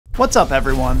What's up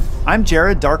everyone? I'm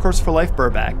Jared Dark Horse for Life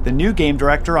Burback, the new game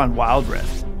director on Wild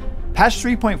Rift. Patch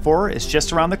 3.4 is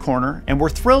just around the corner, and we're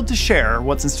thrilled to share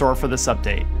what's in store for this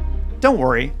update. Don't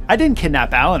worry, I didn't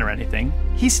kidnap Alan or anything.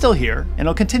 He's still here, and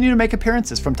he'll continue to make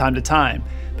appearances from time to time,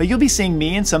 but you'll be seeing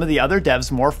me and some of the other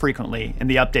devs more frequently in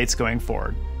the updates going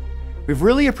forward. We've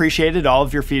really appreciated all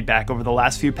of your feedback over the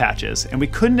last few patches, and we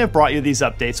couldn't have brought you these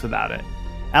updates without it.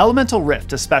 Elemental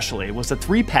Rift especially was a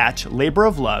 3-patch labor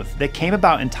of love that came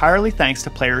about entirely thanks to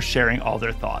players sharing all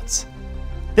their thoughts.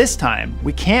 This time,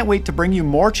 we can't wait to bring you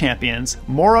more champions,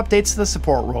 more updates to the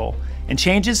support role, and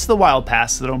changes to the Wild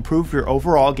Pass that'll improve your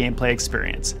overall gameplay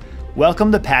experience.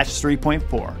 Welcome to Patch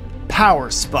 3.4, Power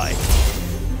Spike!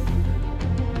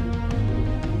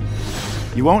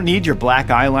 You won't need your black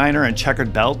eyeliner and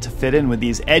checkered belt to fit in with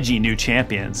these edgy new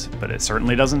champions, but it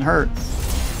certainly doesn't hurt.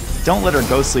 Don't let her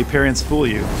ghostly appearance fool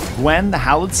you. Gwen, the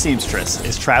Hallowed Seamstress,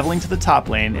 is traveling to the top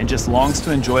lane and just longs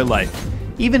to enjoy life,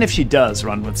 even if she does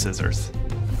run with scissors.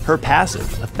 Her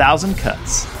passive, 1000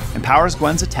 Cuts, empowers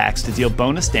Gwen's attacks to deal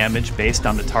bonus damage based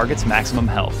on the target's maximum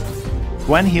health.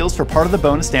 Gwen heals for part of the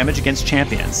bonus damage against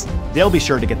champions. They'll be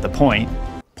sure to get the point.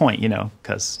 Point, you know,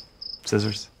 'cause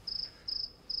scissors.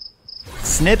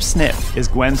 Snip Snip is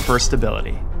Gwen's first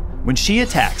ability. When she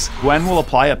attacks, Gwen will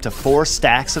apply up to 4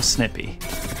 stacks of Snippy.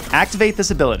 Activate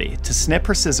this ability to snip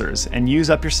her scissors and use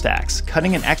up your stacks,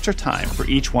 cutting an extra time for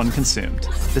each one consumed.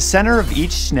 The center of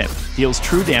each snip deals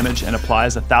true damage and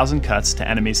applies 1000 cuts to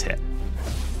enemies hit.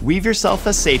 Weave yourself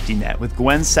a safety net with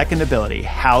Gwen's second ability,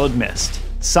 Hallowed Mist.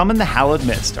 Summon the Hallowed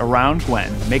Mist around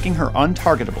Gwen, making her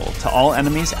untargetable to all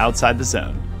enemies outside the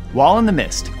zone. While in the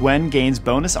mist, Gwen gains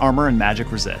bonus armor and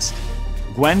magic resist.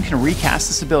 Gwen can recast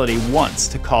this ability once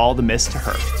to call the mist to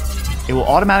her. It will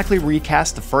automatically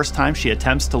recast the first time she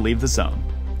attempts to leave the zone.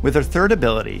 With her third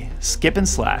ability, Skip and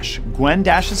Slash, Gwen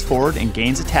dashes forward and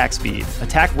gains attack speed,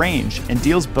 attack range, and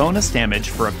deals bonus damage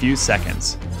for a few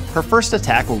seconds. Her first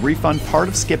attack will refund part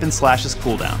of Skip and Slash's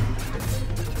cooldown.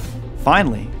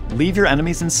 Finally, leave your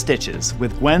enemies in stitches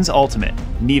with Gwen's ultimate,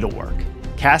 Needlework.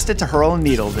 Cast it to hurl a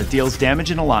needle that deals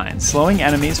damage in a line, slowing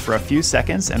enemies for a few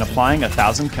seconds and applying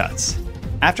 1000 cuts.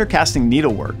 After casting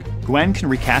Needlework, Gwen can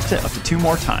recast it up to 2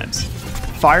 more times.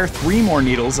 Fire 3 more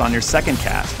needles on your second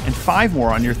cast, and 5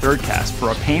 more on your third cast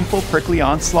for a painful prickly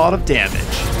onslaught of damage.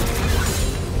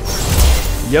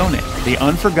 Yone, the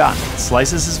Unforgotten,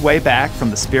 slices his way back from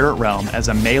the Spirit Realm as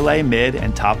a melee mid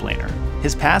and top laner.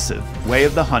 His passive, Way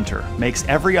of the Hunter, makes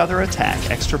every other attack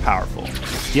extra powerful,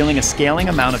 dealing a scaling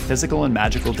amount of physical and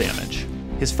magical damage.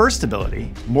 His first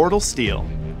ability, Mortal Steel,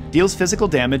 deals physical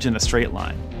damage in a straight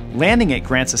line. Landing it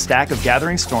grants a stack of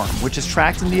Gathering Storm, which is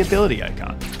tracked in the ability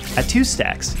icon. At 2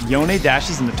 stacks, Yone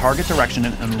dashes in the target direction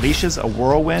and unleashes a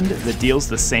whirlwind that deals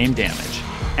the same damage.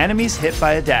 Enemies hit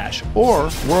by a dash or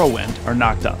whirlwind are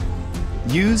knocked up.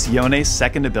 Use Yone's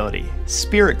second ability,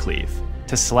 Spirit Cleave,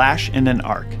 to slash in an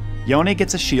arc. Yone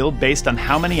gets a shield based on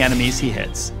how many enemies he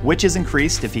hits, which is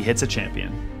increased if he hits a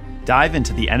champion. Dive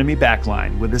into the enemy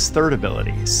backline with his third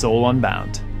ability, Soul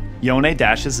Unbound. Yone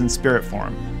dashes in spirit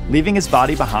form, leaving his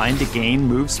body behind to gain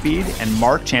move speed and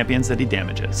mark champions that he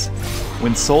damages.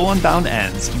 When Soul Unbound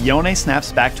ends, Yone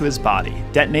snaps back to his body,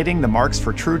 detonating the marks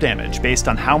for true damage based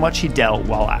on how much he dealt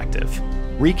while active.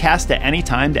 Recast at any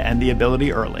time to end the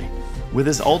ability early. With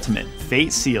his ultimate,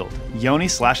 Fate Sealed, Yone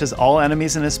slashes all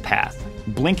enemies in his path,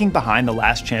 blinking behind the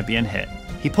last champion hit.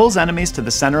 He pulls enemies to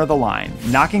the center of the line,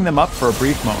 knocking them up for a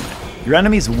brief moment. Your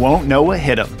enemies won't know what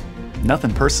hit them.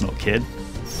 Nothing personal, kid.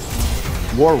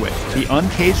 Warwick, the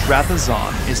Uncaged Wrath of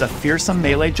Zon, is a fearsome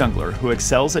melee jungler who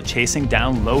excels at chasing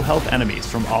down low-health enemies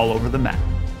from all over the map.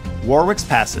 Warwick's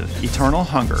passive, Eternal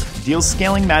Hunger, deals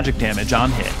scaling magic damage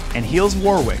on hit, and heals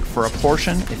Warwick for a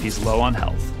portion if he's low on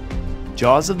health.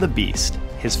 Jaws of the Beast,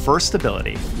 his first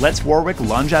ability, lets Warwick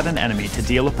lunge at an enemy to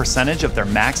deal a percentage of their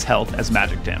max health as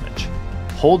magic damage.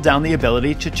 Hold down the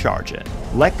ability to charge it.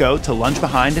 Let go to lunge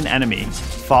behind an enemy,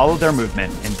 follow their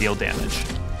movement, and deal damage.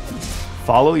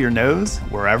 Follow your nose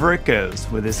wherever it goes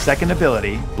with his second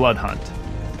ability, Blood Hunt.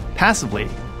 Passively,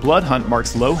 Blood Hunt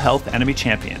marks low health enemy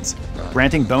champions,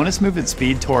 granting bonus movement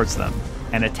speed towards them,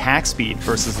 and attack speed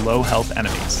versus low health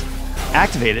enemies.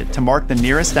 Activate it to mark the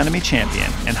nearest enemy champion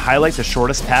and highlight the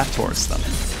shortest path towards them.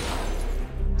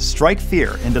 Strike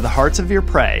Fear into the hearts of your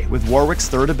prey with Warwick's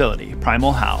third ability,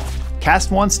 Primal Howl.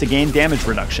 Cast once to gain damage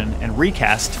reduction and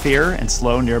recast Fear and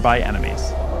slow nearby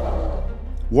enemies.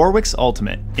 Warwick's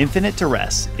ultimate, Infinite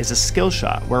Duress, is a skill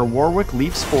shot where Warwick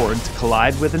leaps forward to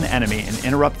collide with an enemy and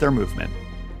interrupt their movement.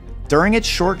 During its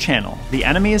short channel, the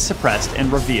enemy is suppressed and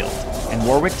revealed, and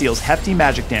Warwick deals hefty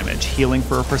magic damage, healing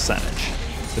for a percentage.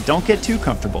 But don't get too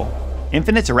comfortable.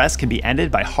 Infinite duress can be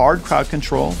ended by hard crowd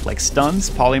control like stuns,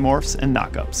 polymorphs, and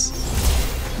knockups.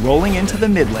 Rolling into the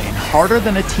mid lane harder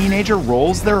than a teenager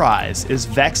rolls their eyes is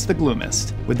Vex the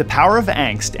Gloomist. With the power of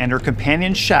Angst and her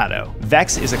companion Shadow,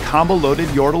 Vex is a combo-loaded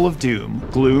yordle of doom,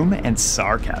 gloom, and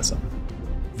sarcasm.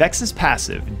 Vex's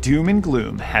passive, Doom and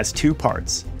Gloom, has two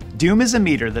parts. Doom is a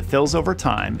meter that fills over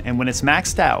time, and when it's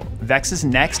maxed out, Vex's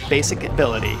next basic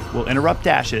ability will interrupt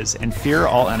dashes and fear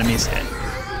all enemies hit.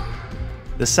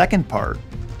 The second part,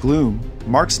 Gloom,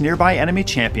 marks nearby enemy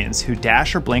champions who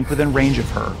dash or blink within range of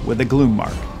her with a Gloom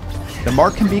mark. The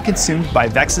mark can be consumed by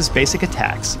Vex's basic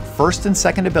attacks, first and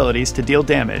second abilities to deal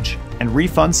damage, and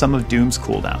refund some of Doom's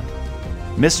cooldown.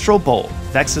 Mistral Bolt,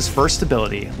 Vex's first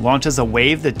ability, launches a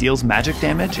wave that deals magic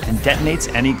damage and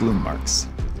detonates any Gloom marks.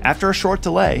 After a short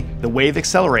delay, the wave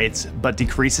accelerates but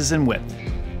decreases in width.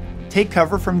 Take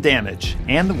cover from damage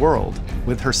and the world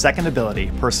with her second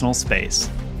ability, Personal Space.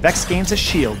 Vex gains a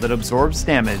shield that absorbs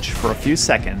damage for a few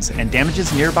seconds and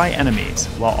damages nearby enemies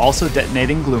while also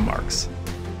detonating Gloom marks.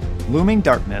 Looming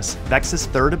Darkness, Vex's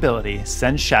third ability,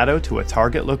 sends Shadow to a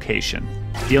target location,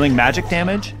 dealing magic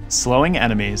damage, slowing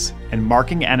enemies, and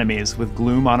marking enemies with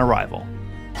Gloom on arrival.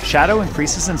 Shadow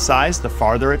increases in size the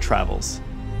farther it travels.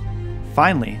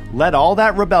 Finally, let all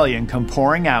that rebellion come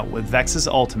pouring out with Vex's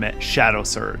ultimate, Shadow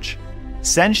Surge.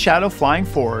 Send Shadow flying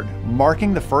forward,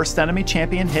 marking the first enemy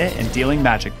champion hit and dealing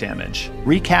magic damage.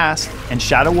 Recast, and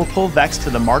Shadow will pull Vex to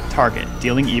the marked target,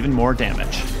 dealing even more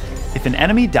damage. If an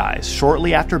enemy dies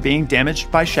shortly after being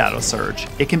damaged by Shadow Surge,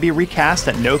 it can be recast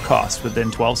at no cost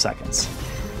within 12 seconds.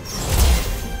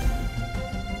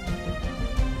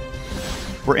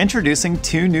 We're introducing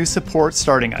two new support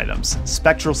starting items,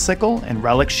 Spectral Sickle and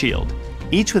Relic Shield,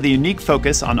 each with a unique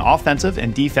focus on offensive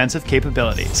and defensive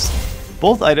capabilities.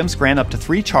 Both items grant up to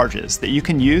 3 charges that you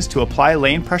can use to apply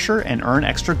lane pressure and earn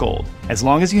extra gold, as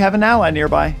long as you have an ally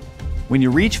nearby. When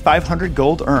you reach 500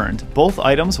 gold earned, both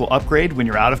items will upgrade when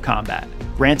you're out of combat,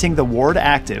 granting the ward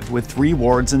active with 3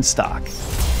 wards in stock.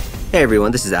 Hey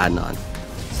everyone, this is Adnan.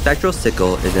 Spectral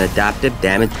Sickle is an adaptive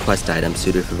damage quest item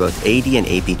suited for both AD and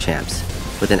AP champs.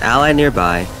 With an ally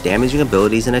nearby, damaging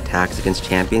abilities and attacks against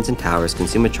champions and towers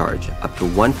consume a charge, up to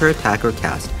 1 per attack or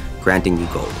cast, granting you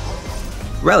gold.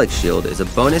 Relic Shield is a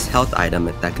bonus health item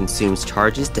that consumes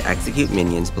charges to execute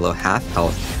minions below half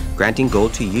health, granting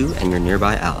gold to you and your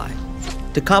nearby ally.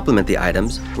 To complement the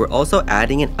items, we're also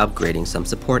adding and upgrading some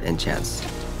support enchants.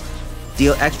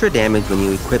 Deal extra damage when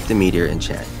you equip the Meteor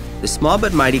enchant. The small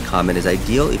but mighty comment is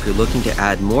ideal if you're looking to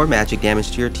add more magic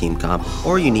damage to your team comp,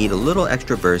 or you need a little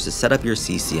extra burst to set up your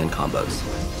CC and combos.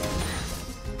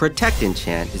 Protect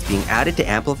enchant is being added to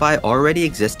amplify already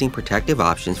existing protective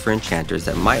options for enchanters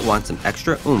that might want some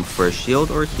extra oomph for a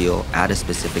shield or heal at a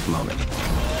specific moment.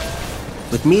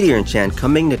 With Meteor enchant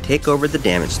coming to take over the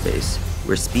damage space,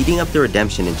 we're speeding up the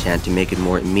Redemption enchant to make it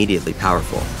more immediately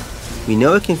powerful. We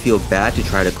know it can feel bad to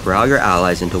try to corral your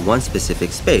allies into one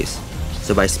specific space,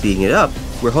 so by speeding it up,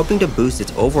 we're hoping to boost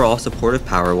its overall supportive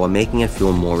power while making it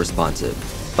feel more responsive.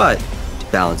 But, to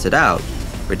balance it out,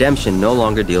 Redemption no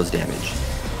longer deals damage.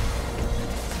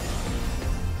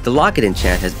 The Locket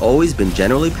enchant has always been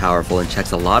generally powerful and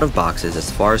checks a lot of boxes as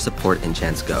far as support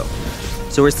enchants go,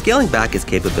 so we're scaling back its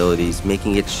capabilities,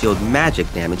 making it shield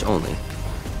magic damage only.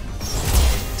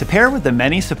 To pair with the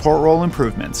many support role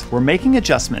improvements, we're making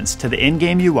adjustments to the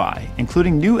in-game UI,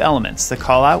 including new elements that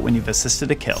call out when you've assisted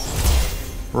a kill.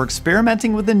 We're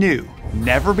experimenting with the new,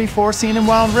 never-before-seen in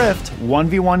Wild Rift,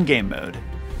 1v1 game mode.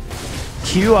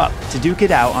 Queue up to duke it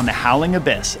out on the Howling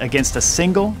Abyss against a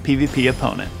single PvP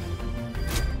opponent.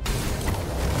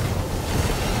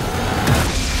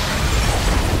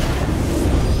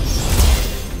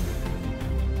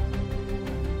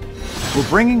 We're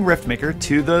bringing Riftmaker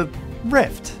to the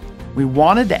Rift. We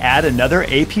wanted to add another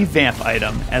AP Vamp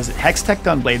item as Hextech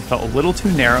Gunblade felt a little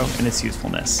too narrow in its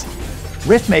usefulness.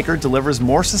 Riftmaker delivers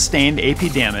more sustained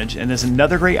AP damage and is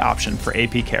another great option for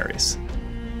AP carries.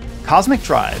 Cosmic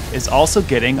Drive is also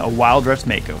getting a Wild Rift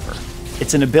makeover.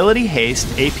 It's an ability haste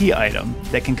AP item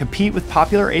that can compete with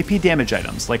popular AP damage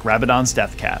items like Rabadon's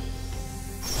Deathcap.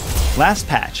 Last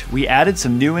patch, we added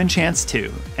some new enchants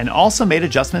too, and also made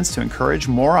adjustments to encourage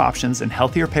more options and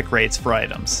healthier pick rates for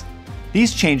items.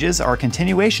 These changes are a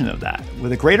continuation of that,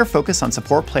 with a greater focus on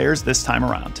support players this time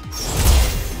around.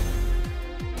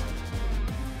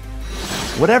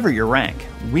 Whatever your rank,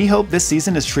 we hope this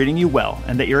season is treating you well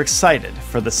and that you're excited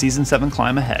for the Season 7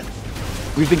 climb ahead.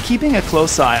 We've been keeping a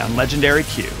close eye on Legendary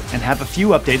Queue and have a few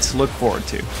updates to look forward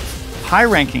to.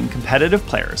 High-ranking competitive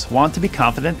players want to be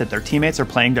confident that their teammates are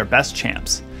playing their best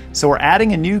champs, so we're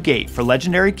adding a new gate for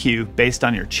Legendary Queue based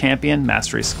on your champion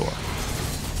mastery score.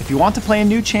 If you want to play a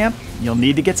new champ, you'll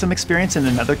need to get some experience in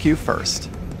another queue first.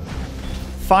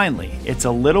 Finally, it's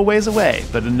a little ways away,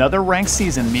 but another ranked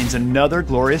season means another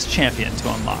glorious champion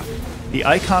to unlock. The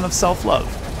icon of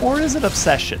self-love, or is it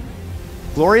obsession?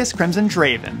 Glorious Crimson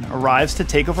Draven arrives to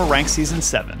take over ranked Season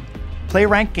 7. Play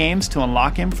ranked games to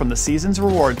unlock him from the season's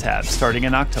reward tab starting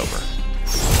in October.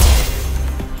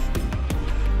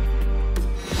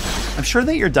 I'm sure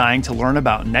that you're dying to learn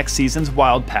about next season's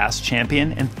Wild Pass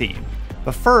champion and theme.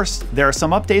 But first, there are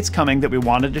some updates coming that we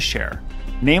wanted to share.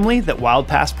 Namely, that Wild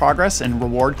Pass progress and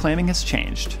reward claiming has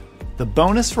changed. The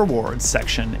bonus rewards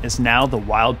section is now the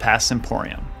Wild Pass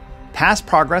Emporium. Past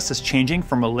progress is changing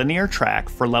from a linear track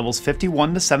for levels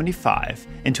 51 to 75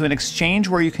 into an exchange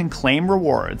where you can claim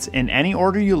rewards in any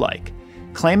order you like.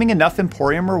 Claiming enough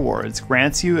Emporium rewards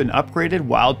grants you an upgraded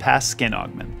Wild Pass skin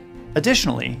augment.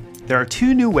 Additionally, there are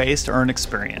 2 new ways to earn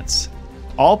experience.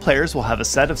 All players will have a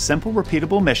set of simple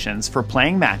repeatable missions for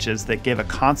playing matches that give a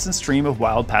constant stream of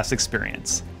Wild Pass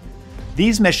experience.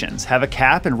 These missions have a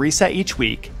cap and reset each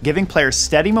week, giving players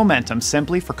steady momentum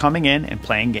simply for coming in and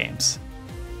playing games.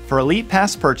 For Elite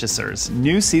Pass purchasers,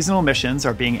 new seasonal missions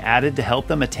are being added to help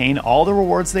them attain all the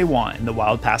rewards they want in the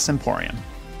Wild Pass Emporium.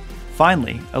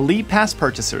 Finally, Elite Pass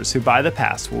purchasers who buy the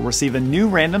pass will receive a new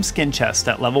random skin chest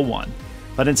at level 1.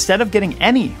 But instead of getting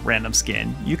any random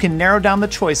skin, you can narrow down the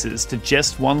choices to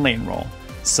just one lane role: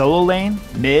 solo lane,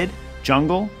 mid,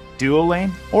 jungle, duo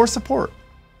lane, or support.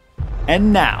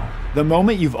 And now, the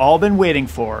moment you've all been waiting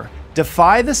for.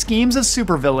 Defy the schemes of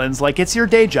supervillains like it's your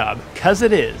day job, cause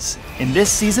it is, in this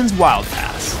season's Wild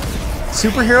Pass.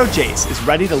 Superhero Jace is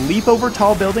ready to leap over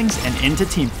tall buildings and into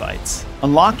teamfights.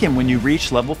 Unlock him when you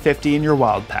reach level 50 in your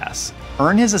Wild Pass.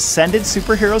 Earn his Ascended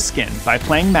Superhero skin by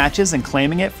playing matches and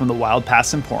claiming it from the Wild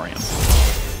Pass Emporium.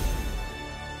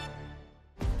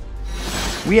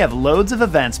 We have loads of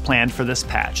events planned for this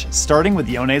patch, starting with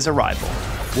Yone's arrival.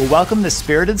 We'll welcome the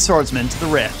Spirited Swordsman to the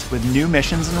Rift with new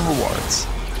missions and rewards.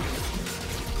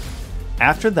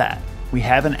 After that, we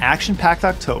have an action-packed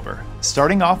October,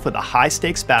 starting off with a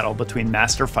high-stakes battle between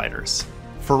master fighters.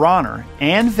 For honor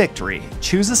and victory,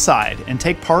 choose a side and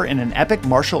take part in an epic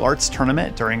martial arts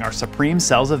tournament during our Supreme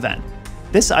Cells event.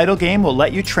 This idle game will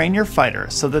let you train your fighter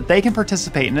so that they can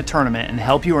participate in a tournament and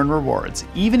help you earn rewards,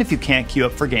 even if you can't queue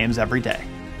up for games every day.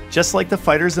 Just like the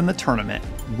fighters in the tournament,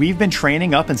 we've been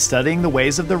training up and studying the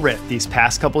ways of the Rift these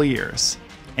past couple years.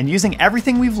 And using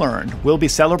everything we've learned, we'll be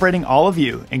celebrating all of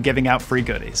you and giving out free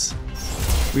goodies.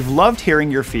 We've loved hearing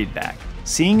your feedback.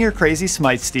 Seeing your crazy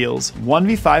smite steals,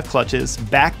 1v5 clutches,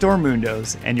 backdoor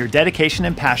mundos, and your dedication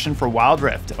and passion for Wild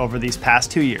Rift over these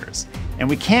past 2 years, and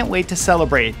we can't wait to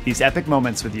celebrate these epic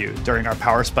moments with you during our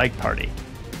Power Spike party.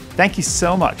 Thank you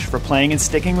so much for playing and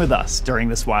sticking with us during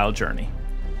this wild journey.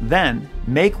 Then,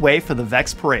 make way for the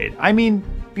Vex Parade,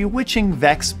 Bewitching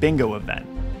Vex Bingo event.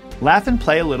 Laugh and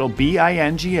play a little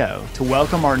BINGO to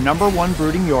welcome our #1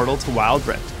 brooding Yordle to Wild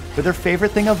Rift with her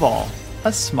favorite thing of all,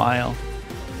 a smile.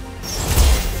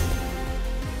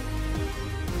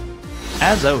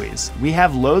 As always, we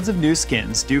have loads of new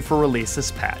skins due for release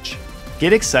this patch.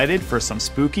 Get excited for some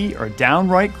spooky or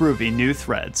downright groovy new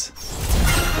threads.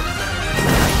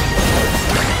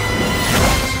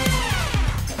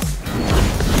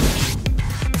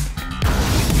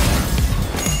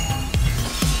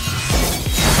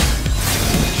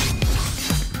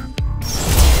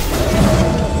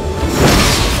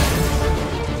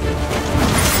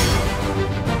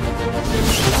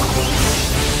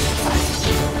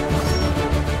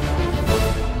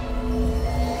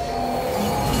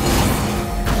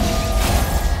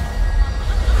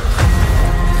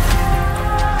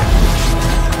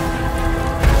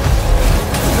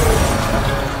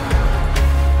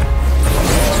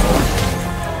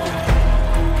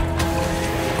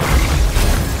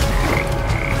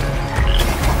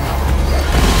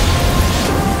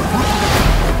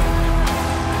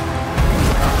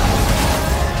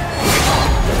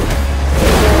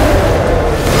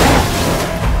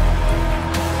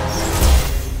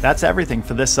 That's everything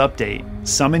for this update.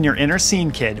 Summon your inner scene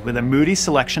kid with a moody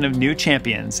selection of new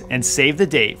champions and save the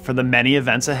date for the many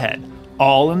events ahead,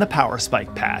 all in the Power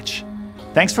Spike patch.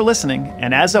 Thanks for listening,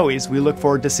 and as always, we look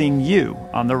forward to seeing you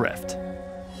on the Rift.